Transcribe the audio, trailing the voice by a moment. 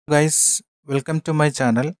Guys, welcome to my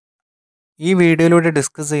channel. ഈ വീഡിയോയിലൂടെ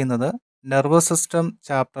discuss ചെയ്യുന്നത് നെർവസ് സിസ്റ്റം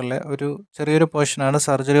ചാപ്റ്ററിലെ ഒരു ചെറിയൊരു പോർഷനാണ്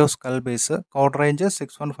surgery of skull base. Code range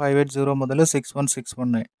 61580 മുതൽ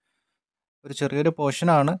 61619. ഒരു ചെറിയൊരു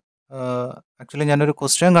പോർഷനാണ്. ആക്ച്വലി ഞാനൊരു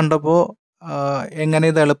ക്വസ്റ്റ്യൻ കണ്ടപ്പോൾ എങ്ങനെ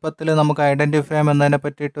ഇത് എളുപ്പത്തിൽ നമുക്ക് ഐഡൻറ്റിഫൈ ചെയ്യാം എന്നതിനെ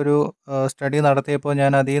പറ്റിയിട്ടൊരു സ്റ്റഡി നടത്തിയപ്പോൾ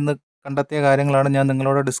ഞാൻ അതിൽ നിന്ന് കണ്ടെത്തിയ കാര്യങ്ങളാണ് ഞാൻ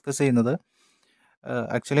നിങ്ങളോട് ഡിസ്കസ് ചെയ്യുന്നത്.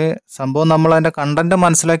 ആക്ച്വലി സംഭവം നമ്മൾ അതിൻ്റെ കണ്ടൻറ്റ്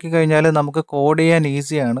മനസ്സിലാക്കി കഴിഞ്ഞാൽ നമുക്ക് കോഡ് ചെയ്യാൻ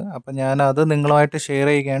ഈസിയാണ്. അപ്പം ഞാൻ അത് നിങ്ങളുമായിട്ട് ഷെയർ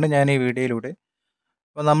ചെയ്യുകയാണ് ഞാൻ ഈ വീഡിയോയിലൂടെ.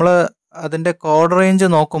 അപ്പോൾ നമ്മൾ അതിൻ്റെ കോഡ് റേഞ്ച്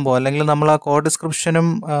നോക്കുമ്പോൾ, അല്ലെങ്കിൽ നമ്മൾ ആ കോഡ് ഡിസ്ക്രിപ്ഷനും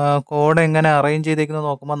കോഡ് എങ്ങനെ അറേഞ്ച് ചെയ്തിരിക്കുന്നത്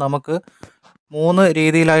നോക്കുമ്പോൾ നമുക്ക് 3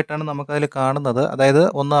 രീതിയിലായിട്ടാണ് നമുക്കതിൽ കാണുന്നത്. അതായത്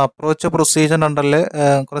ഒന്ന് അപ്രോച്ച് പ്രൊസീജിയർ ഉണ്ടല്ലേ,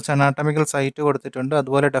 കുറച്ച് അനാട്ടമിക്കൽ സൈറ്റ് കൊടുത്തിട്ടുണ്ട്.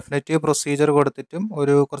 അതുപോലെ ഡെഫിനറ്റീവ് പ്രൊസീജിയർ കൊടുത്തിട്ടും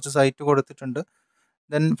കുറച്ച് സൈറ്റ് കൊടുത്തിട്ടുണ്ട്.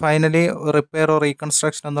 Then finally repair or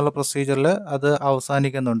reconstruction എന്നുള്ള പ്രൊസീജിയറിൽ അത്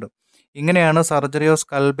അവസാനിക്കുന്നുണ്ട്. ഇങ്ങനെയാണ് സർജറി ഓഫ്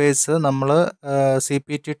സ്കൽ ബേസ് നമ്മൾ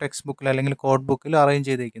CPT ടെക്സ്റ്റ് ബുക്കിൽ അല്ലെങ്കിൽ കോഡ് ബുക്കിൽ അറേഞ്ച്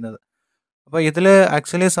ചെയ്തിരിക്കുന്നത്. അപ്പോൾ ഇതിൽ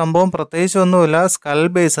ആക്ച്വലി സംഭവം പ്രത്യേകിച്ച് ഒന്നുമില്ല. സ്കൽ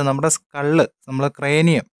ബേസ്, നമ്മുടെ സ്കള്ള്, നമ്മൾ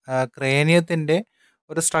ക്രേനിയത്തിൻ്റെ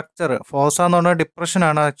ഒരു സ്ട്രക്ചർ, ഫോസ എന്ന് പറഞ്ഞാൽ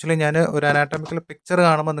ഡിപ്രഷനാണ്. ആക്ച്വലി ഞാൻ ഒരു അനാട്ടമിക്കൽ പിക്ചർ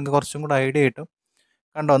കാണുമ്പോൾ നിങ്ങൾക്ക് കുറച്ചും കൂടെ ഐഡിയ കിട്ടും.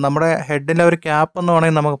 കണ്ടോ, നമ്മുടെ ഹെഡിൻ്റെ ഒരു ക്യാപ്പ് എന്ന്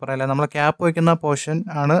വേണമെങ്കിൽ നമുക്ക് പറയാം. നമ്മൾ ക്യാപ്പ് വയ്ക്കുന്ന പോർഷൻ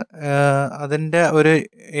ആണ്, അതിൻ്റെ ഒരു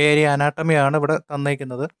ഏരിയ അനാട്ടമിയാണ് ഇവിടെ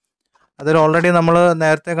തന്നിരിക്കുന്നത്. അതിൽ ഓൾറെഡി നമ്മൾ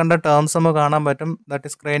നേരത്തെ കണ്ട ടേംസ് നമുക്ക് കാണാൻ പറ്റും. That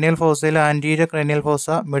is cranial ഫോസയിൽ anterior cranial four,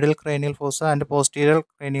 middle cranial four and posterior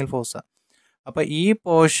cranial four. അപ്പോൾ ഈ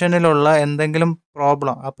പോർഷനിലുള്ള എന്തെങ്കിലും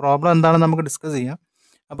പ്രോബ്ലം, ആ പ്രോബ്ലം എന്താണെന്ന് നമുക്ക് ഡിസ്കസ് ചെയ്യാം.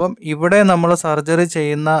 അപ്പം ഇവിടെ നമ്മൾ സർജറി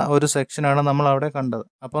ചെയ്യുന്ന ഒരു സെക്ഷനാണ് നമ്മൾ അവിടെ കണ്ടത്.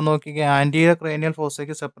 അപ്പം നോക്കിക്കേ, ആൻറ്റീരിയർ ക്രേനിയൽ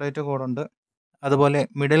ഫോസയ്ക്ക് സെപ്പറേറ്റ് കോഡുണ്ട്, അതുപോലെ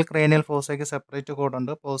middle cranial ഫോസയ്ക്ക് separate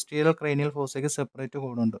കോഡുണ്ട്, posterior cranial ഫോസയ്ക്ക് separate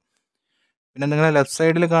കോഡുണ്ട്. പിന്നെ നിങ്ങൾ ലെഫ്റ്റ്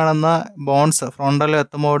സൈഡിൽ കാണുന്ന ബോൺസ്, ഫ്രോണ്ടൽ,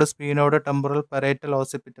 എത്തമോഡ്, സ്പീനോഡ്, ടെമ്പറൽ, പരേറ്റൽ,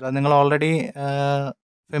 ഓസിപ്പിറ്റൽ, അത് നിങ്ങൾ ഓൾറെഡി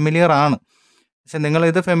ഫെമിലിയർ ആണ്. പക്ഷെ നിങ്ങൾ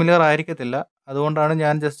ഇത് ഫെമിലിയർ ആയിരിക്കത്തില്ല. അതുകൊണ്ടാണ്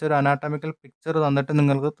ഞാൻ ജസ്റ്റ് ഒരു അനാട്ടമിക്കൽ പിക്ചർ തന്നിട്ട്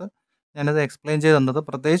നിങ്ങൾക്ക് ഞാനത് എക്സ്പ്ലെയിൻ ചെയ്ത് തന്നത്.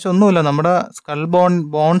 പ്രത്യേകിച്ച് ഒന്നുമില്ല, നമ്മുടെ സ്കൽ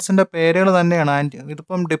ബോൺസിൻ്റെ പേരുകൾ തന്നെയാണ്.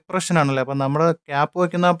 ഇതിപ്പം ഡിപ്രഷൻ ആണല്ലോ, അപ്പം നമ്മൾ ക്യാപ്പ്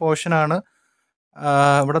വയ്ക്കുന്ന പോർഷനാണ്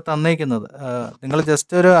ഇവിടെ തന്നിരിക്കുന്നത്. നിങ്ങൾ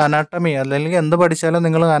ജസ്റ്റ് ഒരു അനാട്ടമി അല്ലെങ്കിൽ എന്ത് പഠിച്ചാലും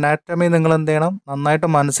നിങ്ങൾ അനാട്ടമി നിങ്ങൾ എന്ത് ചെയ്യണം, നന്നായിട്ട്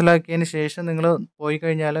മനസ്സിലാക്കിയതിന് ശേഷം നിങ്ങൾ പോയി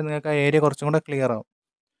കഴിഞ്ഞാൽ നിങ്ങൾക്ക് ആ ഏരിയ കുറച്ചും കൂടെ ക്ലിയർ ആവും.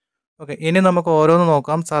 ഓക്കെ, ഇനി നമുക്ക് ഓരോന്ന്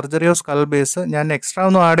നോക്കാം. സർജറി ഓഫ് സ്കൽ ബേസ് ഞാൻ എക്സ്ട്രാ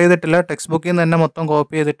ഒന്നും ആഡ് ചെയ്തിട്ടില്ല, ടെക്സ്റ്റ് ബുക്കിൽ നിന്ന് തന്നെ മൊത്തം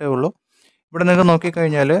കോപ്പി ചെയ്തിട്ടേ ഉള്ളൂ. ഇവിടെ നിങ്ങൾക്ക്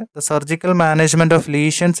നോക്കിക്കഴിഞ്ഞാൽ the surgical management of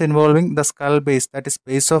lesions involving the skull base, that is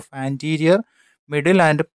base of anterior, middle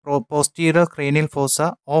and posterior cranial fossa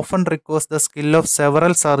often requires the skill of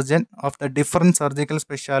several surgeons of the different surgical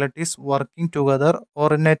specialties working together or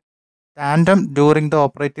in a tandem during the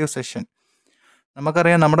operative session.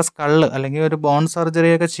 നമുക്കറിയാം, നമ്മുടെ skull അല്ലെങ്കിൽ ഒരു bone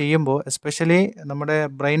surgery ഒക്കെ ചെയ്യുമ്പോൾ, especially നമ്മുടെ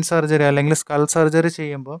brain surgery അല്ലെങ്കിൽ skull surgery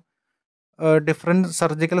ചെയ്യുമ്പോൾ different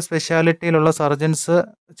surgical സ്പെഷ്യാലിറ്റിയിലുള്ള surgeons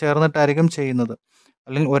ചേർന്നിട്ടായിരിക്കും ചെയ്യുന്നത്.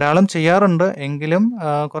 അല്ലെങ്കിൽ ഒരാളും ചെയ്യാറുണ്ട്, എങ്കിലും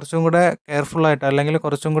കുറച്ചും കൂടെ കെയർഫുള്ളായിട്ട് അല്ലെങ്കിൽ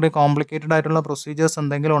കുറച്ചും കൂടി കോംപ്ലിക്കേറ്റഡ് ആയിട്ടുള്ള പ്രൊസീജിയേഴ്സ്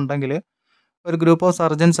എന്തെങ്കിലും ഉണ്ടെങ്കിൽ ഒരു ഗ്രൂപ്പ് ഓഫ്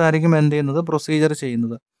സർജൻസ് ആയിരിക്കും എന്ത് ചെയ്യുന്നത്, പ്രൊസീജിയർ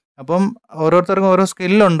ചെയ്യുന്നത്. അപ്പം ഓരോരുത്തർക്കും ഓരോ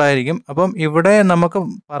സ്കില്ലുണ്ടായിരിക്കും. അപ്പം ഇവിടെ നമുക്ക്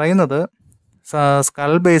പറയുന്നത്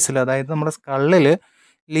സ്കൾ ബേസിൽ, അതായത് നമ്മുടെ സ്കള്ളിൽ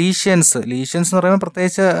ലീഷ്യൻസ് എന്ന് പറയുമ്പോൾ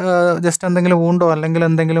പ്രത്യേകിച്ച് ജസ്റ്റ് എന്തെങ്കിലും വൂണ്ടോ അല്ലെങ്കിൽ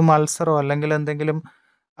എന്തെങ്കിലും അൾസറോ അല്ലെങ്കിൽ എന്തെങ്കിലും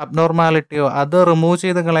അബ്നോർമാലിറ്റിയോ അത് റിമൂവ്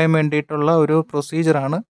ചെയ്ത് കളയാൻ വേണ്ടിയിട്ടുള്ള ഒരു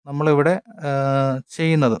പ്രൊസീജിയറാണ് നമ്മളിവിടെ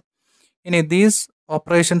ചെയ്യുന്നത്. ഇനി these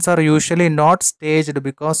operations are usually not staged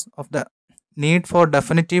because of the need for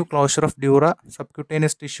definitive closure of dura,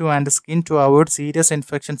 subcutaneous tissue and skin to avoid serious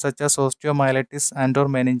infection such as osteomyelitis and or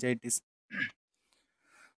meningitis.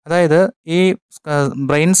 അതായത് ഈ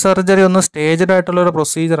ബ്രെയിൻ സർജറി ഒന്നും staged ആയിട്ടുള്ളൊരു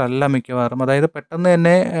procedure അല്ല മിക്കവാറും. അതായത് പെട്ടെന്ന്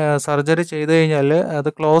തന്നെ surgery ചെയ്ത് കഴിഞ്ഞാൽ അത്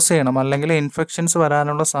ക്ലോസ് ചെയ്യണം, അല്ലെങ്കിൽ ഇൻഫെക്ഷൻസ്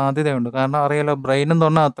വരാനുള്ള സാധ്യതയുണ്ട്. കാരണം അറിയാലോ, ബ്രെയിൻ എന്ന്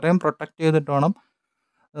പറഞ്ഞാൽ അത്രയും പ്രൊട്ടക്റ്റ് ചെയ്തിട്ട് വേണം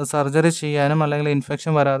സർജറി ചെയ്യാനും അല്ലെങ്കിൽ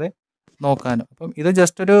ഇൻഫെക്ഷൻ വരാതെ നോക്കാനും. അപ്പം ഇത്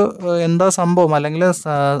ജസ്റ്റ് ഒരു എന്താ സംഭവം, അല്ലെങ്കിൽ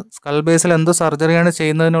സ്കൽ ബേസിൽ എന്ത് സർജറിയാണ്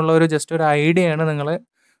ചെയ്യുന്നതിനുള്ള ഒരു ജസ്റ്റ് ഒരു ഐഡിയ ആണ് നിങ്ങൾ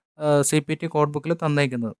CPT കോഡ് ബുക്കിൽ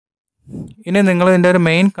തന്നേക്കുന്നത്. ഇനി നിങ്ങൾ ഇതിൻ്റെ ഒരു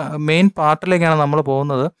മെയിൻ പാർട്ടിലേക്കാണ് നമ്മൾ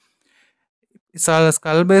പോകുന്നത്.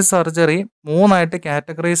 സ്കൽ ബേസ് സർജറി 3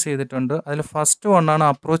 കാറ്റഗറൈസ് ചെയ്തിട്ടുണ്ട്. അതിൽ ഫസ്റ്റ് വണ്ണാണ്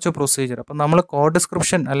അപ്രോച്ച് പ്രൊസീജിയർ. അപ്പം നമ്മൾ കോഡ്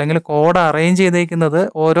ഡിസ്ക്രിപ്ഷൻ അല്ലെങ്കിൽ കോഡ് അറേഞ്ച് ചെയ്തേക്കുന്നത്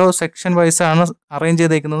ഓരോ സെക്ഷൻ വൈസ് ആണ് അറേഞ്ച്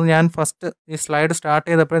ചെയ്തേക്കുന്നത്. ഞാൻ ഫസ്റ്റ് ഈ സ്ലൈഡ് സ്റ്റാർട്ട്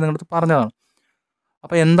ചെയ്തപ്പോഴേ നിങ്ങളടുത്ത് പറഞ്ഞതാണ്.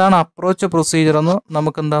 അപ്പോൾ എന്താണ് അപ്രോച്ച് പ്രൊസീജിയർ എന്ന്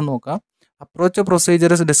നമുക്ക് എന്താണെന്ന് നോക്കാം. Approach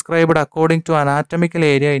procedure is described according to anatomical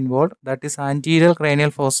area involve, that is anterior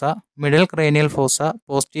cranial four, middle cranial four,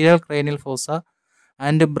 posterior cranial four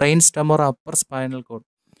and brain stem or upper spinal cord.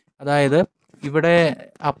 അതായത് ഇവിടെ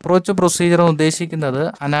അപ്രോച്ച് പ്രൊസീജിയർ ഉദ്ദേശിക്കുന്നത്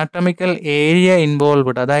anatomical area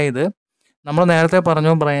involved, അതായത് നമ്മൾ നേരത്തെ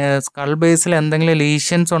പറഞ്ഞു skull ബേസിൽ എന്തെങ്കിലും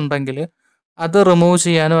lesions ഉണ്ടെങ്കിൽ അത് റിമൂവ്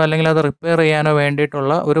ചെയ്യാനോ അല്ലെങ്കിൽ അത് റിപ്പയർ ചെയ്യാനോ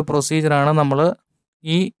വേണ്ടിയിട്ടുള്ള ഒരു പ്രൊസീജിയറാണ് നമ്മൾ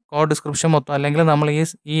ഈ കോഡ് ഡിസ്ക്രിപ്ഷൻ മൊത്തം അല്ലെങ്കിൽ നമ്മൾ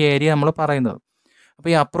ഈ ഏരിയ നമ്മൾ പറയുന്നത്. അപ്പോൾ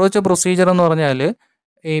ഈ അപ്രോച്ച് പ്രൊസീജിയർ എന്ന് പറഞ്ഞാൽ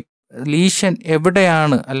ഈ ലീഷൻ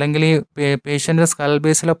എവിടെയാണ് അല്ലെങ്കിൽ ഈ പേഷ്യൻ്റെ സ്കൽ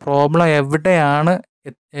ബേസിലെ പ്രോബ്ലം എവിടെയാണ്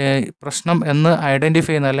പ്രശ്നം എന്ന് ഐഡൻറ്റിഫൈ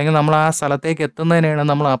ചെയ്യുന്നത് അല്ലെങ്കിൽ നമ്മൾ ആ സ്ഥലത്തേക്ക് എത്തുന്നതിനാണ്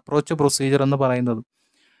നമ്മൾ അപ്രോച്ച് പ്രൊസീജിയർ എന്ന് പറയുന്നത്.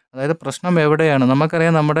 അതായത് പ്രശ്നം എവിടെയാണ്,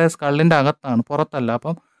 നമുക്കറിയാം നമ്മുടെ സ്കള്ളിൻ്റെ അകത്താണ്, പുറത്തല്ല.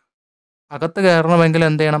 അപ്പം അകത്ത് കയറണമെങ്കിൽ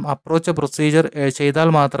എന്ത് ചെയ്യണം, അപ്രോച്ച് പ്രൊസീജിയർ ചെയ്താൽ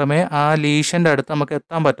മാത്രമേ ആ ലീഷൻ്റെ അടുത്ത് നമുക്ക്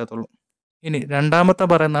എത്താൻ പറ്റത്തുള്ളൂ. ഇനി രണ്ടാമത്തെ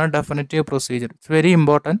പറയുന്നതാണ് definitive procedure. It's very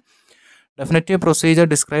important. Definitive procedure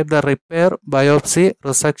describe the repair, biopsy,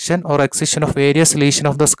 resection or excision of various lesions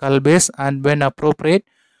of the skull base and when appropriate,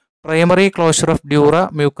 primary closure of dura,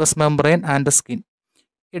 mucous membrane and skin.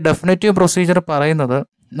 ഈ definitive procedure പറയുന്നത്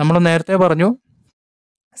നമ്മൾ നേരത്തെ പറഞ്ഞു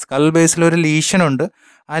skull ബേസിൽ ഒരു lesion ഉണ്ട്,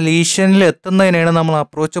 ആ ലീഷനിൽ എത്തുന്നതിനാണ് നമ്മൾ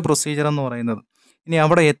approach procedure എന്ന് പറയുന്നത്. ഇനി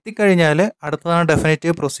അവിടെ എത്തിക്കഴിഞ്ഞാൽ അടുത്തതാണ്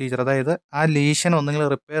ഡെഫിനിറ്റീവ് പ്രൊസീജിയർ. അതായത് ആ ലീഷൻ ഒന്നെങ്കിൽ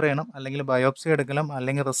റിപ്പയർ ചെയ്യണം, അല്ലെങ്കിൽ ബയോപ്സി എടുക്കണം,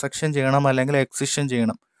 അല്ലെങ്കിൽ റിസെക്ഷൻ ചെയ്യണം, അല്ലെങ്കിൽ എക്സിഷൻ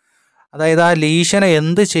ചെയ്യണം. അതായത് ആ ലീഷനെ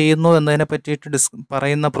എന്ത് ചെയ്യുന്നു എന്നതിനെ പറ്റിയിട്ട്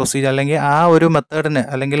പറയുന്ന പ്രൊസീജിയർ അല്ലെങ്കിൽ ആ ഒരു മെത്തേഡിന്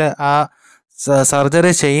അല്ലെങ്കിൽ ആ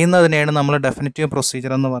സർജറി ചെയ്യുന്നതിനെയാണ് നമ്മൾ ഡെഫിനിറ്റീവ്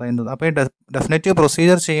പ്രൊസീജിയർ എന്ന് പറയുന്നത്. അപ്പോൾ ഈ ഡെഫിനിറ്റീവ്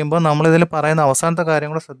പ്രൊസീജിയർ ചെയ്യുമ്പോൾ നമ്മളിതിൽ പറയുന്ന അവസാനത്തെ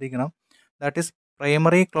കാര്യം കൂടെ ശ്രദ്ധിക്കണം. That is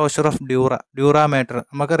primary closure of ഡ്യൂറാമേറ്റർ.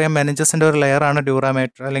 നമുക്കറിയാം മെനിഞ്ചസിൻ്റെ ഒരു ലെയറാണ്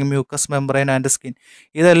ഡ്യൂറാമേറ്റർ അല്ലെങ്കിൽ മ്യൂക്കസ് മെംബ്രെയിൻ ആൻഡ് സ്കിൻ.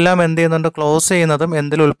 ഇതെല്ലാം എന്ത് ചെയ്യുന്നുണ്ട്, ക്ലോസ് ചെയ്യുന്നതും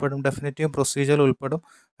എന്തിൽ ഉൾപ്പെടും, ഡെഫിനിറ്റീവ് പ്രൊസീജിയറിൽ ഉൾപ്പെടും.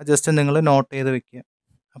 ജസ്റ്റ് നിങ്ങൾ നോട്ട് ചെയ്ത് വെക്കുക.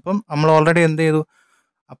 അപ്പം നമ്മൾ ഓൾറെഡി എന്ത് ചെയ്തു,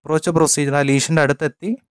 അപ്രോച്ച് പ്രൊസീജിയർ ആ ലീഷൻ്റെ അടുത്തെത്തി,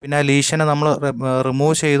 പിന്നെ ആ ലീഷനെ നമ്മൾ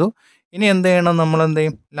റിമൂവ് ചെയ്തു. ഇനി എന്ത് ചെയ്യണം, നമ്മൾ എന്ത്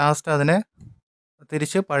ചെയ്യും, ലാസ്റ്റ് അതിനെ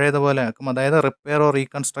തിരിച്ച് പഴയതുപോലെ ആക്കും. അതായത് repair or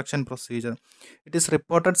reconstruction procedure. It is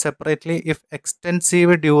reported separately if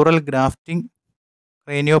extensive dural grafting,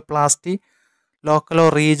 ക്രേനിയോപ്ലാസ്റ്റി, local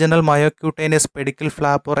or regional മയോക്യൂട്ടേനിയസ് പെഡിക്കൽ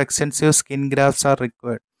flap or extensive skin ഗ്രാഫ്റ്റ്സ് are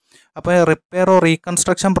required. അപ്പോൾ റിപ്പയർ ഓർ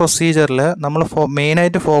റീകൺസ്ട്രക്ഷൻ പ്രൊസീജിയറിൽ നമ്മൾ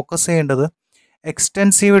മെയിനായിട്ട് ഫോക്കസ് ചെയ്യേണ്ടത്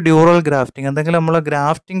എക്സ്റ്റെൻസീവ് ഡ്യൂറൽ ഗ്രാഫ്റ്റിംഗ്, എന്തെങ്കിലും നമ്മൾ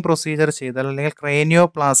ഗ്രാഫ്റ്റിംഗ് പ്രൊസീജിയർ ചെയ്താൽ അല്ലെങ്കിൽ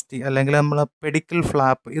ക്രേനിയോപ്ലാസ്റ്റി അല്ലെങ്കിൽ നമ്മൾ പെഡിക്കൽ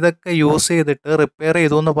ഫ്ലാപ്പ് ഇതൊക്കെ യൂസ് ചെയ്തിട്ട് റിപ്പയർ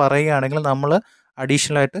ചെയ്തു എന്ന് പറയുകയാണെങ്കിൽ നമ്മൾ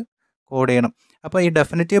അഡീഷണലായിട്ട് കോഡ് ചെയ്യണം. അപ്പോൾ ഈ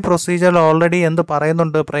ഡെഫിനിറ്റീവ് പ്രൊസീജിയറിൽ ഓൾറെഡി എന്ത്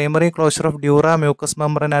പറയുന്നുണ്ട്, primary closure of dura, mucus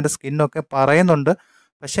membrane and സ്കിന്നൊക്കെ പറയുന്നുണ്ട്.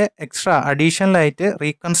 പക്ഷേ എക്സ്ട്രാ അഡീഷണലായിട്ട്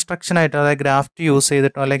റീകൺസ്ട്രക്ഷനായിട്ട്, അതായത് ഗ്രാഫ്റ്റ് യൂസ്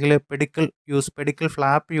ചെയ്തിട്ടോ അല്ലെങ്കിൽ പെഡിക്കൽ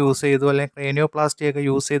ഫ്ലാപ്പ് യൂസ് ചെയ്തു അല്ലെങ്കിൽ ക്രേനിയോപ്ലാസ്റ്റി ഒക്കെ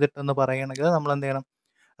യൂസ് ചെയ്തിട്ടെന്ന് പറയുകയാണെങ്കിൽ നമ്മൾ എന്ത് ചെയ്യണം,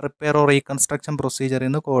 റിപ്പയർ ഓർ റീകൺസ്ട്രക്ഷൻ പ്രൊസീജിയർ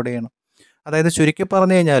എന്ന് കോഡ് ചെയ്യണം. അതായത് ചുരുക്കി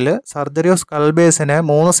പറഞ്ഞു കഴിഞ്ഞാൽ സർജറി ഓഫ് സ്കൾ ബേസിനെ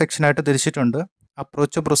 3 സെക്ഷനായിട്ട് തിരിച്ചിട്ടുണ്ട്.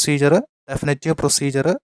 Approach procedure, definitive procedure,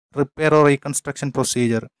 repair or reconstruction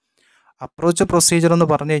procedure. Approach procedure എന്ന്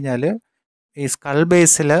പറഞ്ഞു കഴിഞ്ഞാൽ ഈ സ്കൾ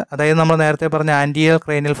ബേസിൽ, അതായത് നമ്മൾ നേരത്തെ പറഞ്ഞ anterior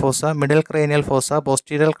cranial four, middle cranial four,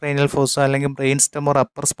 posterior cranial four അല്ലെങ്കിൽ brain stem or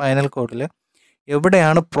upper spinal കോഡിൽ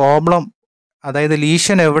എവിടെയാണ് പ്രോബ്ലം, അതായത്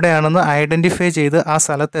ലീഷൻ എവിടെയാണെന്ന് ഐഡൻറ്റിഫൈ ചെയ്ത് ആ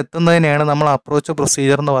സ്ഥലത്ത് എത്തുന്നതിനെയാണ് നമ്മൾ അപ്രോച്ച്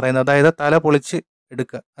പ്രൊസീജിയർ എന്ന് പറയുന്നത്. അതായത് തല പൊളിച്ച്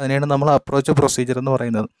എടുക്കുക, അതിനെയാണ് നമ്മൾ അപ്രോച്ച് പ്രൊസീജിയർ എന്ന്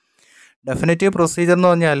പറയുന്നത്. ഡെഫിനിറ്റീവ് പ്രൊസീജിയർ എന്ന്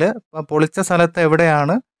പറഞ്ഞാൽ പൊളിച്ച സ്ഥലത്ത്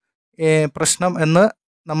എവിടെയാണ് പ്രശ്നം എന്ന്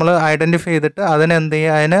നമ്മൾ ഐഡൻറ്റിഫൈ ചെയ്തിട്ട് അതിനെ എന്ത്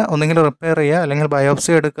ചെയ്യുക, അതിനെ ഒന്നെങ്കിൽ റിപ്പയർ ചെയ്യുക അല്ലെങ്കിൽ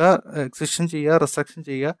ബയോപ്സി എടുക്കുക, എക്സിഷൻ ചെയ്യുക, റിസെക്ഷൻ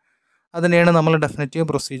ചെയ്യുക. അതിനെയാണ് നമ്മൾ ഡെഫിനിറ്റീവ്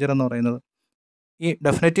പ്രൊസീജിയർ എന്ന് പറയുന്നത്. ഈ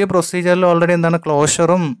ഡെഫിനിറ്റീവ് പ്രൊസീജിയറിൽ ഓൾറെഡി എന്താണ്,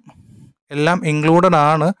 ക്ലോഷറും എല്ലാം ഇൻക്ലൂഡഡ്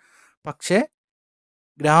ആണ്. പക്ഷേ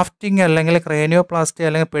ഗ്രാഫ്റ്റിംഗ് അല്ലെങ്കിൽ ക്രേനിയോപ്ലാസ്റ്റി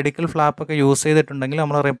അല്ലെങ്കിൽ പെഡിക്കൽ ഫ്ലാപ്പൊക്കെ യൂസ് ചെയ്തിട്ടുണ്ടെങ്കിൽ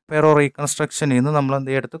നമ്മൾ റിപ്പയർ ഓർ റീകൺസ്ട്രക്ഷൻ ചെയ്യുന്നു, നമ്മൾ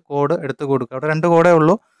എന്ത് ചെയ്യും, കോഡ് എടുത്ത് കൊടുക്കുക. അവിടെ 2 കോഡേ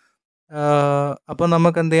ഉള്ളൂ. അപ്പോൾ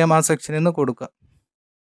നമുക്ക് എന്ത് ചെയ്യാം, ആ സെക്ഷനിൽ നിന്ന് കൊടുക്കുക.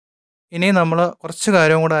 ഇനി നമ്മൾ കുറച്ച്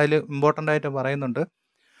കാര്യം കൂടെ അതിൽ ഇമ്പോർട്ടൻ്റ് ആയിട്ട് പറയുന്നുണ്ട്.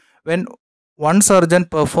 When one surgeon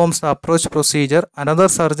performs the approach procedure, another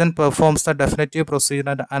surgeon performs the definitive procedure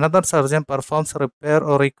and another surgeon performs repair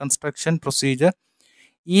or reconstruction procedure.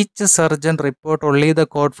 Each surgeon report only the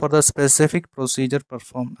code for the specific procedure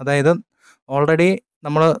performed. അതായത് already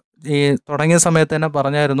നമ്മൾ ഈ തുടങ്ങിയ സമയത്ത് തന്നെ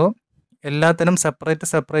പറഞ്ഞായിരുന്നു, എല്ലാത്തിനും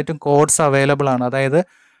separate codes available ആണ്. അതായത്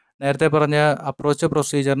നേരത്തെ പറഞ്ഞ approach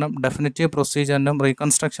പ്രൊസീജിയറിനും definitive പ്രൊസീജിയറിനും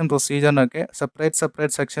reconstruction പ്രൊസീജിയറിനൊക്കെ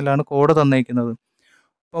separate സെക്ഷനിലാണ് code തന്നിരിക്കുന്നത്.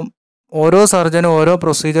 അപ്പം ഓരോ സർജനും ഓരോ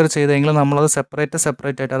പ്രൊസീജിയർ ചെയ്തെങ്കിലും നമ്മളത് സെപ്പറേറ്റ്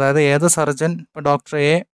ആയിട്ട്, അതായത് ഏത് സർജൻ, ഇപ്പോൾ ഡോക്ടർ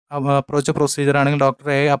എ അപ്രോച്ച് പ്രൊസീജിയർ ആണെങ്കിൽ ഡോക്ടർ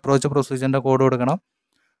എ അപ്രോച്ച് പ്രൊസീജിയറിൻ്റെ കോഡ് കൊടുക്കണം.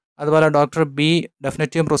 അതുപോലെ ഡോക്ടർ ബി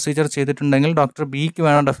ഡെഫിനിറ്റീവ് പ്രൊസീജിയർ ചെയ്തിട്ടുണ്ടെങ്കിൽ ഡോക്ടർ ബിക്ക്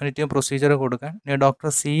വേണം ഡെഫിനിറ്റീവ് പ്രൊസീജിയർ കൊടുക്കാൻ. ഇനി ഡോക്ടർ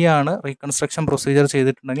സി ആണ് റീകൺസ്ട്രക്ഷൻ പ്രൊസീജിയർ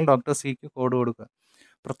ചെയ്തിട്ടുണ്ടെങ്കിൽ ഡോക്ടർ സിക്ക് കോഡ് കൊടുക്കുക.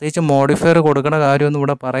 പ്രത്യേകിച്ച് മോഡിഫയർ കൊടുക്കുന്ന കാര്യമൊന്നും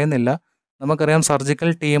ഇവിടെ പറയുന്നില്ല. നമുക്കറിയാം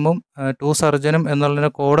സർജിക്കൽ ടീമും 2 സർജനും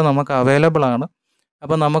എന്നുള്ളൊരു കോഡ് നമുക്ക് അവൈലബിൾ ആണ്.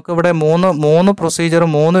 അപ്പോൾ നമുക്കിവിടെ മൂന്ന് പ്രൊസീജിയർ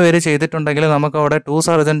 3 പേര് ചെയ്തിട്ടുണ്ടെങ്കിൽ നമുക്ക് അവിടെ 2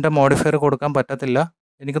 സർജൻ്റെ മോഡിഫയർ കൊടുക്കാൻ പറ്റത്തില്ല.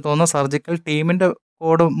 എനിക്ക് തോന്നുന്നു സർജിക്കൽ ടീമിൻ്റെ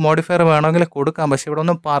കോഡ് മോഡിഫയർ വേണമെങ്കിൽ കൊടുക്കാം, പക്ഷേ ഇവിടെ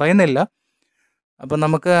ഒന്നും പറയുന്നില്ല. അപ്പം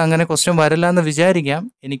നമുക്ക് അങ്ങനെ ക്വസ്റ്റ്യൻ വരില്ല എന്ന് വിചാരിക്കാം.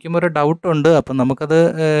 എനിക്കും ഒരു ഡൗട്ടുണ്ട്. അപ്പം നമുക്കത്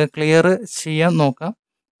ക്ലിയർ ചെയ്യാൻ നോക്കാം.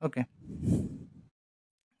 ഓക്കെ,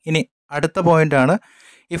 ഇനി അടുത്ത പോയിന്റാണ്,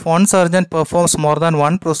 if one surgeon performs more than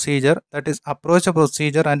one procedure, that is approach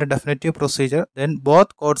procedure and definitive procedure, then both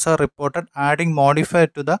codes are reported adding modifier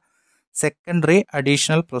to the secondary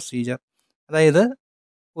additional procedure. അതായത്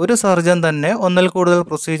ഒരു സർജൻ തന്നെ ഒന്നിൽ കൂടുതൽ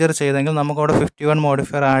പ്രൊസീജിയർ ചെയ്തെങ്കിൽ നമുക്കവിടെ 51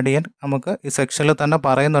 മോഡിഫയർ ആഡ് ചെയ്യാൻ നമുക്ക് ഈ സെക്ഷനിൽ തന്നെ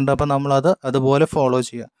പറയുന്നുണ്ട്. അപ്പോൾ നമ്മളത് അതുപോലെ ഫോളോ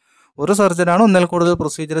ചെയ്യുക. ഒരു സർജനാണ് ഒന്നിൽ കൂടുതൽ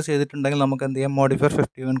പ്രൊസീജിയർ ചെയ്തിട്ടുണ്ടെങ്കിൽ നമുക്ക് എന്ത് ചെയ്യാം, മോഡിഫയർ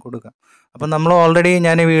 51 കൊടുക്കാം. അപ്പം നമ്മൾ ഓൾറെഡി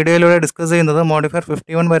ഞാൻ ഈ വീഡിയോയിലൂടെ ഡിസ്കസ് ചെയ്യുന്നത് മോഡിഫയർ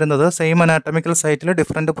 51 വരുന്നത് സെയിം അനാറ്റമിക്കൽ സൈറ്റിൽ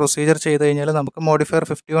ഡിഫറൻറ്റ് പ്രൊസീജിയർ ചെയ്ത് കഴിഞ്ഞാൽ നമുക്ക് മോഡിഫയർ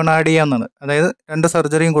 51 ആഡ് ചെയ്യാമെന്നാണ്. അതായത് 2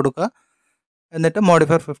 സർജറിയും കൊടുക്കുക, എന്നിട്ട്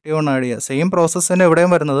മോഡിഫയർ 51 ആഡ് ചെയ്യുക. സെയിം പ്രോസസ്സ് തന്നെ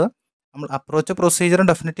ഇവിടെയും വരുന്നത്. നമ്മൾ അപ്രോച്ച് പ്രൊസീജിയറും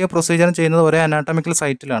ഡെഫിനിറ്റീവ് പ്രൊസീജിയറും ചെയ്യുന്നത് ഒരേ അനാറ്റമിക്കൽ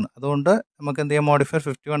സൈറ്റിലാണ്. അതുകൊണ്ട് നമുക്ക് എന്ത് ചെയ്യാം, മോഡിഫയർ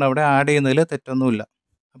 51 അവിടെ ആഡ് ചെയ്യുന്നതിൽ തെറ്റൊന്നുമില്ല.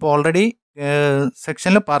 അപ്പോൾ ഓൾറെഡി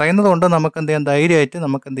സെക്ഷനിൽ പറയുന്നത് കൊണ്ട് നമുക്ക് എന്ത് ചെയ്യാം, ധൈര്യമായിട്ട്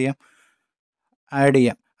നമുക്ക് എന്ത് ചെയ്യാം, ആഡ്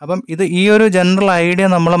ചെയ്യാം. അപ്പം ഇത് ഈ ഒരു ജനറൽ ഐഡിയ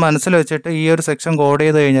നമ്മൾ മനസ്സിൽ വെച്ചിട്ട് ഈ ഒരു സെക്ഷൻ കോഡ്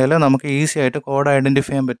ചെയ്ത് കഴിഞ്ഞാൽ നമുക്ക് ഈസി ആയിട്ട് കോഡ്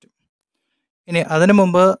ഐഡൻറ്റിഫൈ ചെയ്യാൻ പറ്റും. ഇനി അതിനു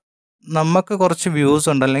മുമ്പ് നമുക്ക് കുറച്ച് വ്യൂസ്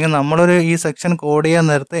ഉണ്ട്, അല്ലെങ്കിൽ നമ്മളൊരു ഈ സെക്ഷൻ കോഡ് ചെയ്യാൻ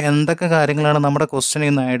നേരത്തെ എന്തൊക്കെ കാര്യങ്ങളാണ് നമ്മുടെ ക്വസ്റ്റ്യനിൽ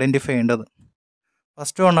നിന്ന് ഐഡൻറ്റിഫൈ ചെയ്യേണ്ടത്.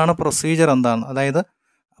 ഫസ്റ്റ് വണ്ണാണ് പ്രൊസീജിയർ എന്താണ്. അതായത്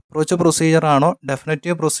അപ്രോച്ച് പ്രൊസീജിയർ ആണോ,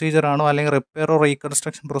 ഡെഫിനിറ്റീവ് പ്രൊസീജിയർ ആണോ, അല്ലെങ്കിൽ റിപ്പയറോ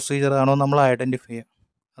റീകൺസ്ട്രക്ഷൻ പ്രൊസീജിയർ ആണോ നമ്മൾ ഐഡൻറ്റിഫൈ ചെയ്യുക.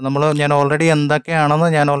 ഞാൻ ഓൾറെഡി എന്തൊക്കെയാണെന്ന്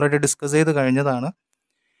ഞാൻ ഓൾറെഡി ഡിസ്കസ് ചെയ്ത് കഴിഞ്ഞതാണ്.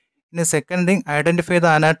 ഇനി second thing, identify the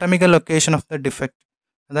anatomical location of the defect.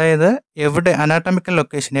 അതായത് എവിടെ അനാറ്റമിക്കൽ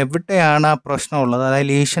ലൊക്കേഷൻ, എവിടെയാണ് ആ പ്രശ്നമുള്ളത്, അതായത്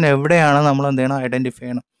ലീഷൻ എവിടെയാണ് നമ്മൾ എന്ത് ചെയ്യണം, ഐഡൻറ്റിഫൈ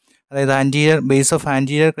ചെയ്യണം. അതായത് anterior base of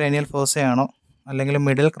anterior cranial ഫോസയാണോ, അല്ലെങ്കിൽ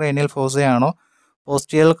മിഡിൽ ക്രേനിയൽ ഫോസയാണോ,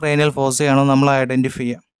 പോസ്റ്റീരിയർ ക്രേനിയൽ ഫോസയാണോ നമ്മൾ ഐഡൻറ്റിഫൈ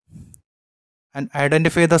ചെയ്യുക. And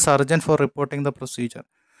identify the surgeon four reporting the procedure.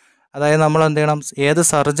 അതായത് നമ്മൾ എന്ത് ചെയ്യണം, ഏത്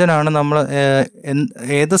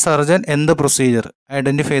സർജൻ എന്ത് പ്രൊസീജിയർ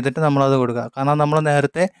ഐഡൻറ്റിഫൈ ചെയ്തിട്ട് നമ്മളത് കൊടുക്കുക. കാരണം നമ്മൾ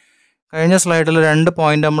നേരത്തെ കഴിഞ്ഞ സ്ലൈഡിൽ 2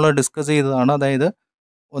 പോയിന്റ് നമ്മൾ ഡിസ്കസ് ചെയ്തതാണ്. അതായത്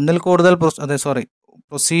ഒന്നിൽ കൂടുതൽ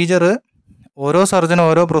പ്രൊസീജിയർ, ഓരോ സർജനും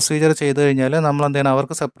ഓരോ പ്രൊസീജിയർ ചെയ്ത് കഴിഞ്ഞാൽ നമ്മൾ എന്ത് ചെയ്യണം,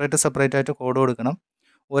 അവർക്ക് സെപ്പറേറ്റ് ആയിട്ട് കോഡ് കൊടുക്കണം.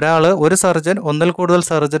 ഒരു സർജൻ ഒന്നിൽ കൂടുതൽ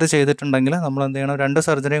സർജറി ചെയ്തിട്ടുണ്ടെങ്കിൽ നമ്മൾ എന്ത് ചെയ്യണം, 2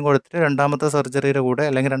 സർജറിയും കൊടുത്തിട്ട് രണ്ടാമത്തെ സർജറിയുടെ കൂടെ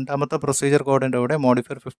അല്ലെങ്കിൽ രണ്ടാമത്തെ പ്രൊസീജിയർ കോഡിൻ്റെ കൂടെ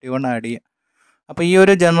മോഡിഫയർ 51 ആഡ് ചെയ്യുക. അപ്പോൾ ഈ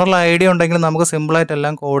ഒരു ജനറൽ ഐഡിയ ഉണ്ടെങ്കിൽ നമുക്ക് സിമ്പിളായിട്ട്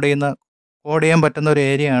എല്ലാം കോഡ് ചെയ്യാൻ പറ്റുന്ന ഒരു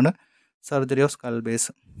ഏരിയയാണ് സർജറി ഓഫ് സ്കൽ ബേസ്.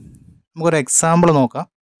 നമുക്കൊരു എക്സാമ്പിൾ നോക്കാം.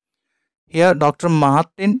 Here doctor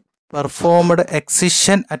Martin performed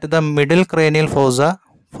excision at the middle cranial four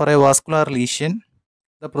four A vascular lesion.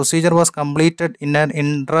 The procedure was completed in an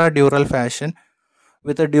intradural fashion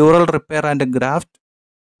with a dural repair and graft.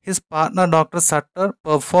 His partner Dr. Sutter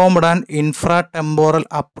performed an infratemporal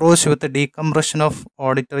approach with a decompression of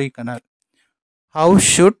auditory canal. How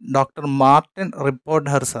should Dr. Martin report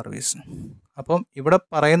her service? അപ്പം ഇവിടെ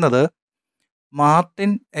പറയുന്നത് Martin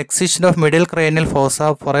excision of middle cranial four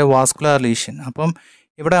four A vascular lesion. അപ്പം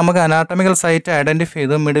ഇവിടെ നമുക്ക് anatomical site identify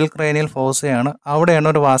ചെയ്ത് middle cranial ഫോസയാണ്, അവിടെയാണ്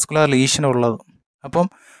ഒരു vascular lesion ഉള്ളത്. അപ്പം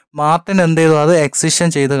മാർട്ടിൻ എന്ത് ചെയ്തു, അത് എക്സിഷൻ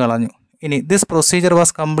ചെയ്ത് കളഞ്ഞു. ഇനി this procedure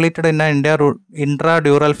was completed in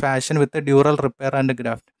intradural fashion with dural repair and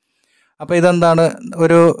graft. അപ്പോൾ ഇതെന്താണ്,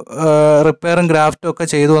 ഒരു റിപ്പയറും ഗ്രാഫ്റ്റും ഒക്കെ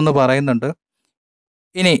ചെയ്തു എന്ന് പറയുന്നുണ്ട്.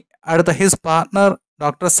 ഇനി അടുത്ത, his partner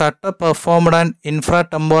doctor shutter performed an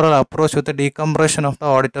ഇൻഫ്രാടെമ്പോറൽ approach with decompression of the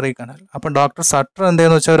auditory canal. അപ്പം ഡോക്ടർ സട്ടർ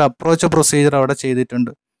എന്തെന്ന് വെച്ചാൽ ഒരു അപ്രോച്ച് പ്രൊസീജിയർ അവിടെ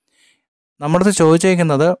ചെയ്തിട്ടുണ്ട്. നമ്മുടെ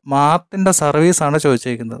ചോദിച്ചേക്കുന്നത് മാർട്ടിൻ്റെ സർവീസാണ്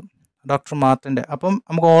ചോദിച്ചേക്കുന്നത്, ഡോക്ടർ മാർട്ടിൻ്റെ. അപ്പം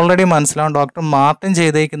നമുക്ക് ഓൾറെഡി മനസ്സിലാവും ഡോക്ടർ മാർട്ടിൻ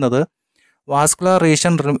ചെയ്തേക്കുന്നത് വാസ്കുലർ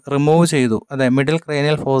ലീഷൻ റിമൂവ് ചെയ്തു. അതെ, മിഡിൽ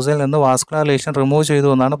ക്രേനിയൽ ഫോസയിൽ നിന്ന് വാസ്കുലർ ലീഷൻ റിമൂവ് ചെയ്തു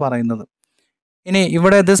എന്നാണ് പറയുന്നത്. ഇനി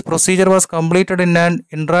ഇവിടെ this procedure was completed in an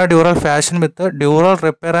intradural fashion with dural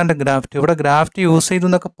repair and graft. ഇവിടെ ഗ്രാഫ്റ്റ് യൂസ് ചെയ്തു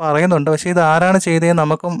എന്നൊക്കെ പറയുന്നുണ്ട്, പക്ഷേ ഇത് ആരാണ് ചെയ്തതെന്ന്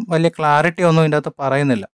നമുക്കും വലിയ ക്ലാരിറ്റി ഒന്നും ഇതിൻ്റെ അകത്ത്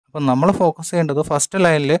പറയുന്നില്ല. അപ്പം നമ്മൾ ഫോക്കസ് ചെയ്യേണ്ടത് ഫസ്റ്റ്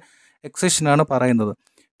ലൈനിൽ എക്സിഷനാണ് പറയുന്നത്.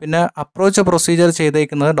 പിന്നെ അപ്രോച്ച് പ്രൊസീജിയർ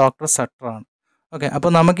ചെയ്തേക്കുന്നത് ഡോക്ടർ സട്ടറാണ്. ഓക്കെ,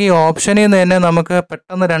 അപ്പോൾ നമുക്ക് ഈ ഓപ്ഷനിൽ നിന്ന് തന്നെ നമുക്ക്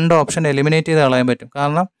പെട്ടെന്ന് 2 ഓപ്ഷൻ എലിമിനേറ്റ് ചെയ്ത് കളയാൻ പറ്റും.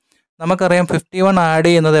 കാരണം നമുക്കറിയാം 51 ആഡ്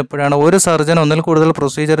ചെയ്യുന്നത് എപ്പോഴാണ്, ഒരു സർജൻ ഒന്നിൽ കൂടുതൽ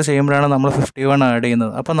പ്രൊസീജിയർ ചെയ്യുമ്പോഴാണ് നമ്മൾ 51 ആഡ്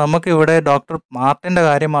ചെയ്യുന്നത്. അപ്പോൾ നമുക്ക് ഇവിടെ ഡോക്ടർ മാർട്ടിൻ്റെ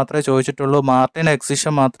കാര്യം മാത്രമേ ചോദിച്ചിട്ടുള്ളൂ, മാർട്ടിൻ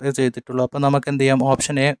എക്സിഷൻ മാത്രമേ ചെയ്തിട്ടുള്ളൂ. അപ്പോൾ നമുക്ക് എന്ത് ചെയ്യാം,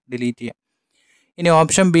 ഓപ്ഷൻ എ ഡിലീറ്റ് ചെയ്യാം. ഇനി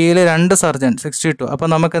ഓപ്ഷൻ ബിയിൽ 2 സർജൻ 62, അപ്പോൾ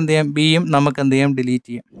നമുക്ക് എന്ത് ചെയ്യാം, ബിയും നമുക്ക് എന്ത് ചെയ്യാം, ഡിലീറ്റ്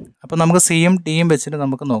ചെയ്യാം. അപ്പോൾ നമുക്ക് സിയും ഡിയും വെച്ചിട്ട്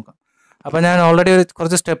നമുക്ക് നോക്കാം. അപ്പോൾ ഞാൻ ഓൾറെഡി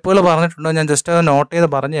കുറച്ച് സ്റ്റെപ്പുകൾ പറഞ്ഞിട്ടുണ്ട്, ഞാൻ ജസ്റ്റ് അത് നോട്ട് ചെയ്ത്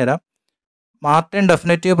പറഞ്ഞുതരാം. മാർട്ടിൻ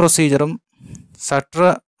ഡെഫിനിറ്റീവ് പ്രൊസീജിയറും സട്ടർ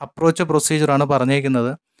അപ്രോച്ച് പ്രൊസീജിയറാണ്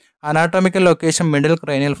പറഞ്ഞേക്കുന്നത്. അനാട്ടോമിക്കൽ ലൊക്കേഷൻ മിഡിൽ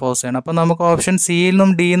ക്രേനിയൽ ഫോസയാണ്. അപ്പോൾ നമുക്ക് ഓപ്ഷൻ സിയിൽ നിന്നും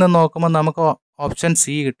ഡിയിൽ നിന്നും നോക്കുമ്പോൾ നമുക്ക് ഓപ്ഷൻ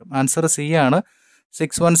സി കിട്ടും. ആൻസർ സി ആണ്,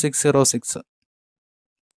 61606.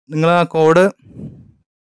 നിങ്ങൾ ആ കോഡ്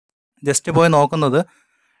ജസ്റ്റ് പോയി നോക്കുന്നത്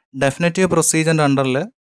ഡെഫിനിറ്റീവ് പ്രൊസീജിയറിൻ്റെ അണ്ടറിൽ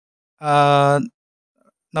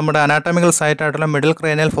നമ്മുടെ അനാട്ടമിക്കൽ സൈറ്റ് ആയിട്ടുള്ള മിഡിൽ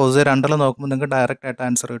ക്രേനിയൽ ഫോസ രണ്ടിൽ നോക്കുമ്പോൾ നിങ്ങൾക്ക് ഡയറക്റ്റ് ആയിട്ട്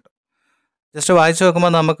ആൻസർ കിട്ടും. ജസ്റ്റ് വായിച്ച്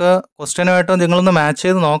നോക്കുമ്പോൾ നമുക്ക് ക്വസ്റ്റ്യനുമായിട്ട് നിങ്ങളൊന്ന് മാച്ച്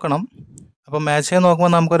ചെയ്ത് നോക്കണം. അപ്പോൾ മാച്ച് ചെയ്ത്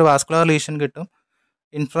നോക്കുമ്പോൾ നമുക്കൊരു വാസ്കുലർ ലീഷൻ കിട്ടും,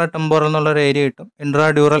 ഇൻഫ്രാ ടെമ്പോറൽ എന്നുള്ളൊരു ഏരിയ കിട്ടും, ഇൻട്രാ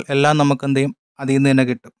ഡ്യൂറൽ എല്ലാം നമുക്ക് എന്ത് ചെയ്യും, അതിൽ നിന്ന് തന്നെ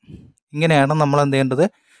കിട്ടും. ഇങ്ങനെയാണ് നമ്മൾ എന്ത് ചെയ്യേണ്ടത്,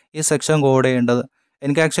 ഈ സെക്ഷൻ കോഡ് ചെയ്യേണ്ടത്.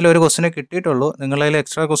 എനിക്ക് ആക്ച്വലി ഒരു ക്വസ്റ്റിനെ കിട്ടിയിട്ടുള്ളൂ. നിങ്ങളതിൽ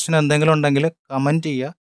എക്സ്ട്രാ ക്വസ്റ്റ്യൻ എന്തെങ്കിലും ഉണ്ടെങ്കിൽ കമൻറ്റ്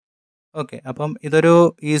ചെയ്യുക. ഓക്കെ, അപ്പം ഇതൊരു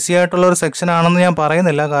ഈസി ആയിട്ടുള്ളൊരു സെക്ഷൻ ആണെന്ന് ഞാൻ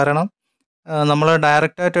പറയുന്നില്ല. കാരണം നമ്മൾ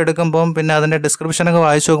ഡയറക്റ്റായിട്ട് എടുക്കുമ്പം പിന്നെ അതിൻ്റെ ഡിസ്ക്രിപ്ഷനൊക്കെ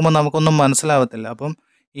വായിച്ച് നോക്കുമ്പോൾ നമുക്കൊന്നും മനസ്സിലാവത്തില്ല. അപ്പം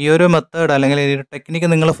ഈ ഒരു മെത്തേഡ് അല്ലെങ്കിൽ ഈ ഒരു ടെക്നിക്ക്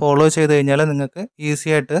നിങ്ങൾ ഫോളോ ചെയ്ത് കഴിഞ്ഞാൽ നിങ്ങൾക്ക് ഈസി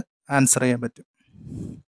ആയിട്ട് ആൻസർ ചെയ്യാൻ പറ്റും.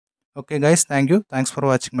 Okay guys, thank you. Thanks for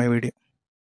watching my video.